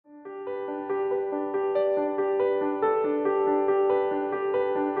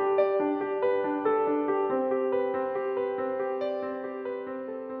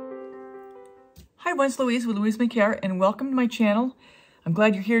everyone, it's Louise with Louise McCare, and welcome to my channel. I'm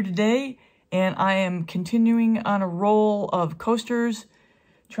glad you're here today, and I am continuing on a roll of coasters,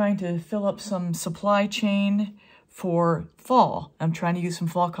 trying to fill up some supply chain for fall. I'm trying to use some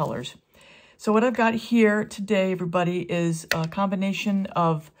fall colors. So what I've got here today, everybody, is a combination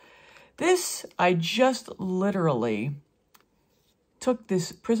of this. I just literally took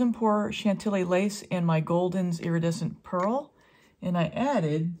this Prism Pour Chantilly lace and my Golden's iridescent pearl, and I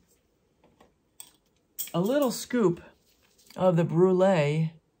added a little scoop of the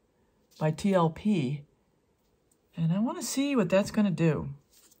Brulee by TLP, and I want to see what that's going to do.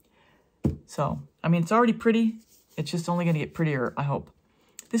 So, I mean, it's already pretty. It's just only going to get prettier, I hope.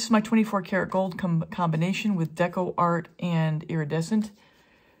 This is my 24 karat gold combination with Deco Art and iridescent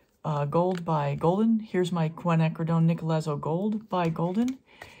gold by Golden. Here's my quinacridone Nicolazzo gold by Golden.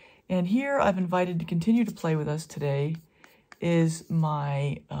 And here I've invited to continue to play with us today is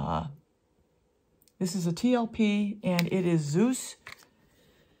my this is a TLP, and it is Zeus.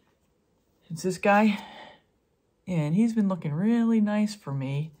 It's this guy, and he's been looking really nice for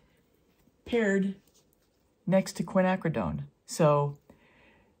me, paired next to quinacridone. So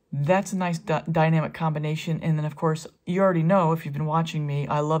that's a nice dynamic combination. And then, of course, you already know, if you've been watching me,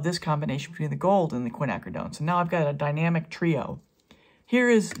 I love this combination between the gold and the quinacridone. So now I've got a dynamic trio. Here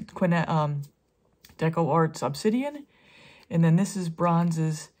is Deco Art's Obsidian, and then this is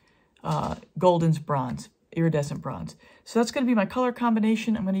Bronze's Golden's bronze, iridescent bronze. So that's going to be my color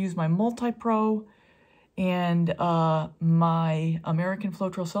combination. I'm going to use my Multi-Pro and my American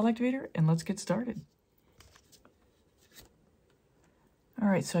Floetrol Cell Activator, and let's get started. All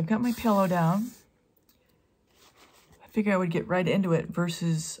right, so I've got my pillow down. I figured I would get right into it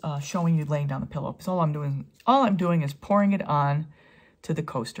versus showing you laying down the pillow, because all I'm doing is pouring it on to the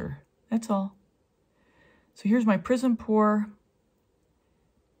coaster. That's all. So here's my Prism Pour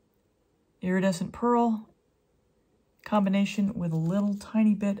iridescent pearl combination with a little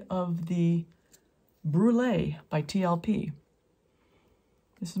tiny bit of the Brulee by TLP.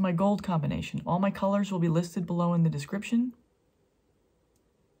 This is my gold combination. All my colors will be listed below in the description.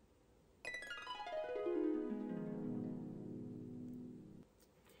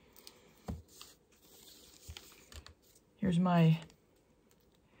 Here's my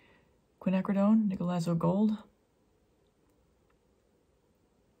quinacridone Nicolazzo gold.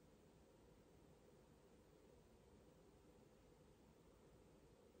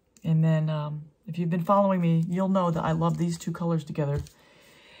 And then, if you've been following me, you'll know that I love these two colors together.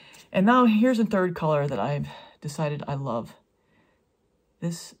 And now here's a third color that I've decided I love.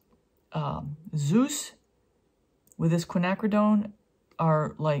 This Zeus with this quinacridone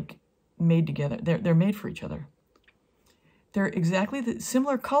are like made together. They're made for each other. They're exactly the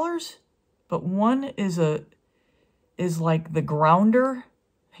similar colors, but one is like the grounder.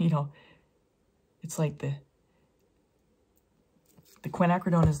 You know, it's like the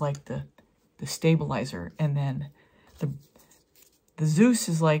quinacridone is like the stabilizer, and then the Zeus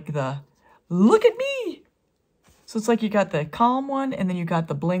is like the look at me. So it's like you got the calm one and then you got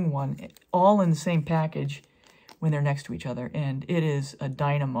the bling one, all in the same package when they're next to each other, and it is a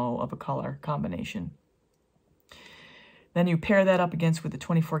dynamo of a color combination. Then you pair that up against with the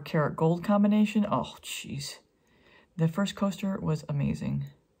 24 karat gold combination. Oh, jeez. The first coaster was amazing.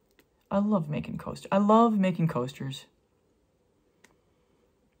 I love making coasters. I love making coasters.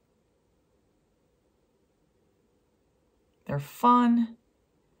 They're fun,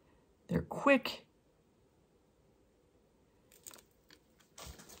 they're quick,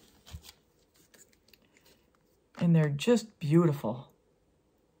 and they're just beautiful.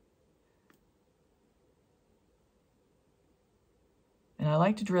 And I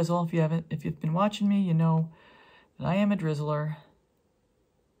like to drizzle. If you've been watching me, you know that I am a drizzler.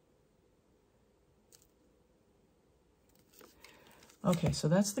 Okay, so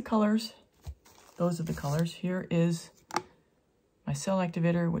that's the colors. Those are the colors. Here is my cell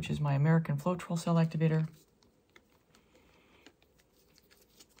activator, which is my American Floetrol Cell Activator.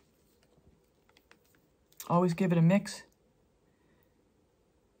 Always give it a mix.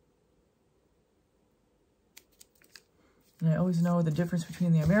 And I always know the difference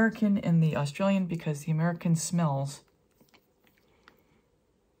between the American and the Australian, because the American smells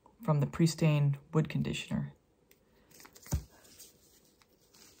from the pre-stained wood conditioner.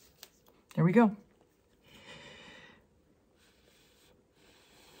 There we go.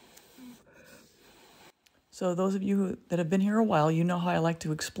 So those of you that have been here a while, you know how I like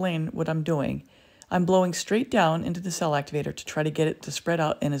to explain what I'm doing. I'm blowing straight down into the cell activator to try to get it to spread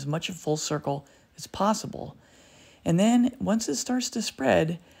out in as much a full circle as possible. And then once it starts to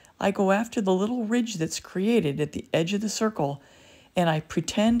spread, I go after the little ridge that's created at the edge of the circle, and I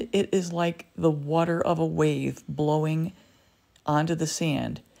pretend it is like the water of a wave blowing onto the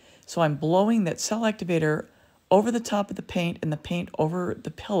sand. So I'm blowing that cell activator over the top of the paint and the paint over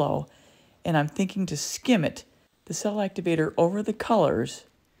the pillow, and I'm thinking to skim it, the cell activator over the colors,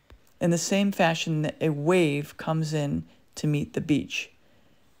 in the same fashion that a wave comes in to meet the beach.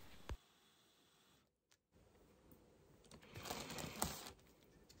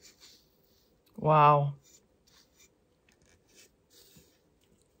 Wow.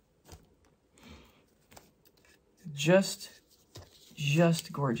 Just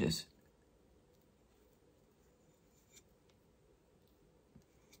gorgeous.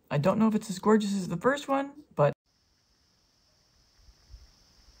 I don't know if it's as gorgeous as the first one, but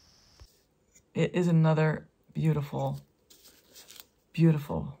it is another beautiful,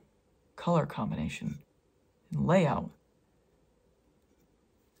 beautiful color combination and layout.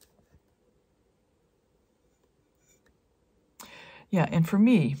 Yeah, and for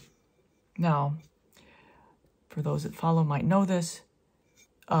me, now, for those that follow might know this,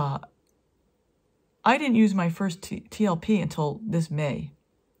 I didn't use my first TLP until this May.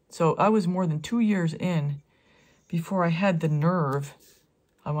 So I was more than 2 years in before I had the nerve,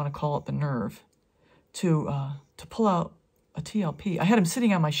 I want to call it the nerve, to pull out a TLP. I had them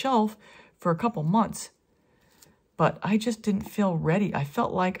sitting on my shelf for a couple months, but I just didn't feel ready. I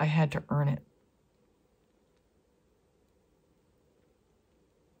felt like I had to earn it.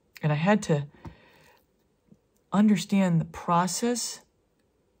 And I had to understand the process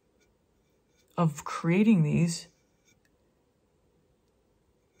of creating these,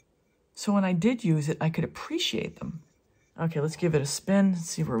 so when I did use it, I could appreciate them. Okay, let's give it a spin,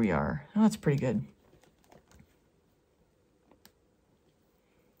 see where we are. Oh, that's pretty good.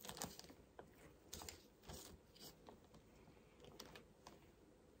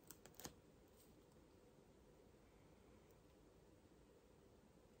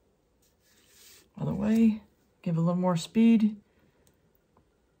 Other way, give it a little more speed.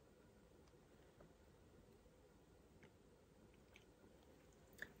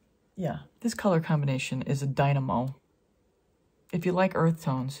 Yeah, this color combination is a dynamo, if you like earth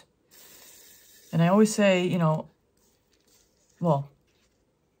tones. And I always say, you know, well,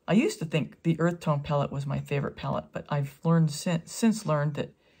 I used to think the earth tone palette was my favorite palette, but I've learned since learned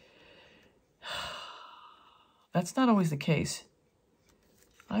that that's not always the case.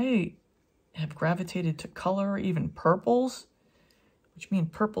 I have gravitated to color, even purples, which mean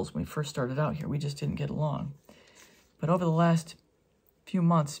purples when we first started out here. We just didn't get along. But over the last few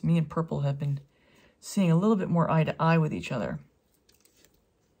months, me and purple have been seeing a little bit more eye to eye with each other.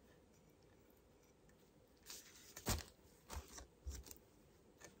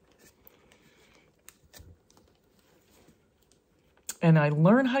 And I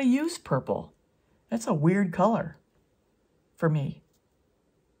learned how to use purple. That's a weird color for me.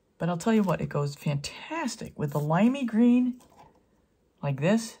 But I'll tell you what, it goes fantastic with the limey green, like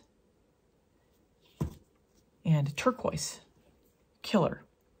this, and turquoise. Killer.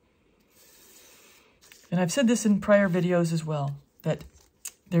 And I've said this in prior videos as well, that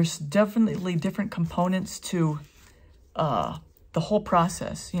there's definitely different components to the whole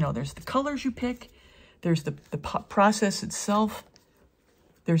process. You know, there's the colors you pick, there's the process itself,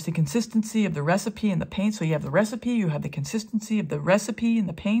 there's the consistency of the recipe and the paint. So you have the recipe, you have the consistency of the recipe and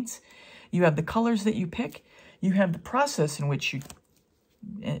the paints, you have the colors that you pick, you have the process in which you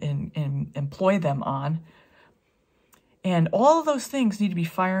employ them on. And all of those things need to be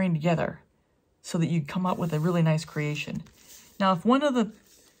firing together so that you come up with a really nice creation. Now, if one of the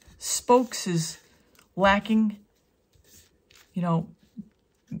spokes is lacking, you know,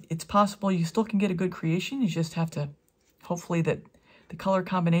 it's possible you still can get a good creation. You just have to, hopefully that the color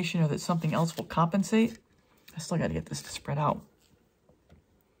combination or that something else will compensate. I still got to get this to spread out.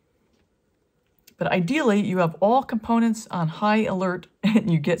 But ideally, you have all components on high alert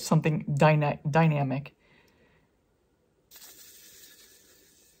and you get something dynamic.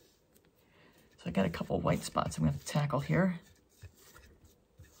 So I got a couple white spots I'm going to tackle here.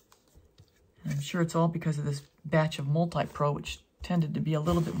 And I'm sure it's all because of this batch of Multi-Pro, which tended to be a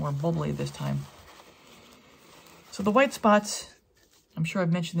little bit more bubbly this time. So the white spots, I'm sure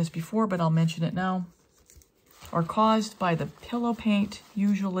I've mentioned this before, but I'll mention it now, are caused by the pillow paint,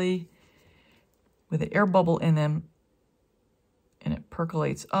 usually with an air bubble in them, and it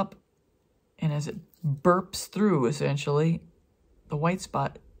percolates up, and as it burps through, essentially, the white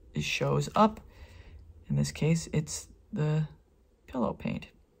spot shows up. In this case, it's the pillow paint.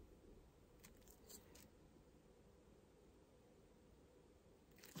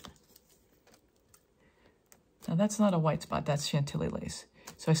 Now that's not a white spot, that's Chantilly lace.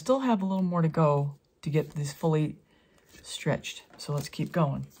 So I still have a little more to go to get this fully stretched. So let's keep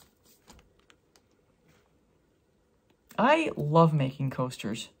going. I love making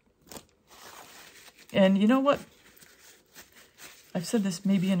coasters. And you know what? I've said this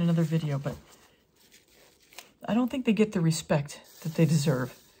maybe in another video, but I don't think they get the respect that they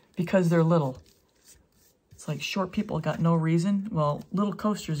deserve because they're little. It's like short people got no reason. Well, little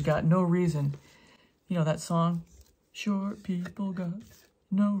coasters got no reason. You know that song? Short people got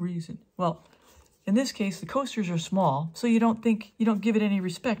no reason. Well, in this case, the coasters are small, so you don't give it any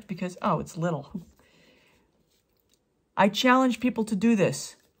respect because, oh, it's little. I challenge people to do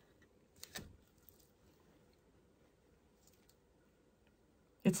this.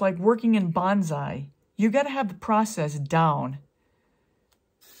 It's like working in bonsai. You got to have the process down.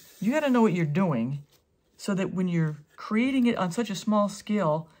 You got to know what you're doing so that when you're creating it on such a small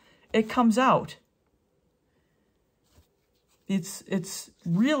scale, it comes out. It's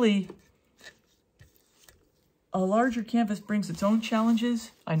really, a larger canvas brings its own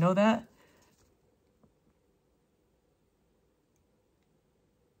challenges. I know that.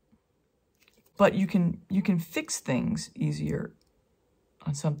 But you can fix things easier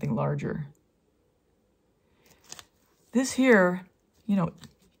on something larger. This here, you know,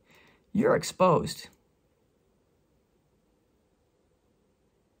 you're exposed.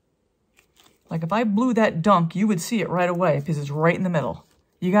 Like if I blew that dunk, you would see it right away because it's right in the middle.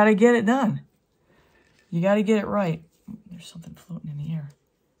 You got to get it done. You got to get it right. There's something floating in the air.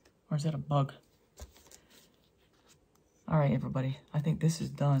 Or is that a bug? All right, everybody. I think this is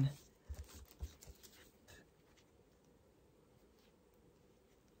done.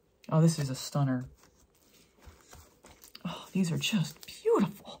 Oh, this is a stunner. Oh, these are just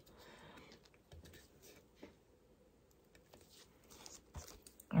beautiful.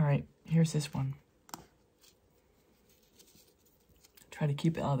 All right, here's this one. Try to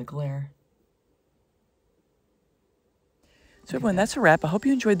keep it out of the glare. So everyone, that's a wrap. I hope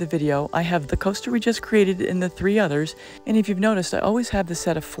you enjoyed the video. I have the coaster we just created and the 3 others. And if you've noticed, I always have the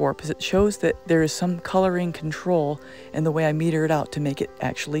set of 4 because it shows that there is some coloring control in the way I meter it out to make it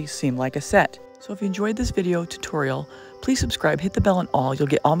actually seem like a set. So if you enjoyed this video tutorial, please subscribe, hit the bell on all. You'll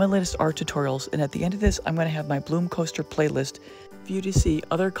get all my latest art tutorials. And at the end of this, I'm going to have my Bloom Coaster playlist for you to see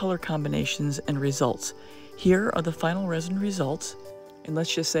other color combinations and results. Here are the final resin results. And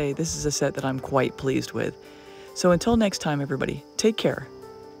let's just say this is a set that I'm quite pleased with. So until next time, everybody, take care.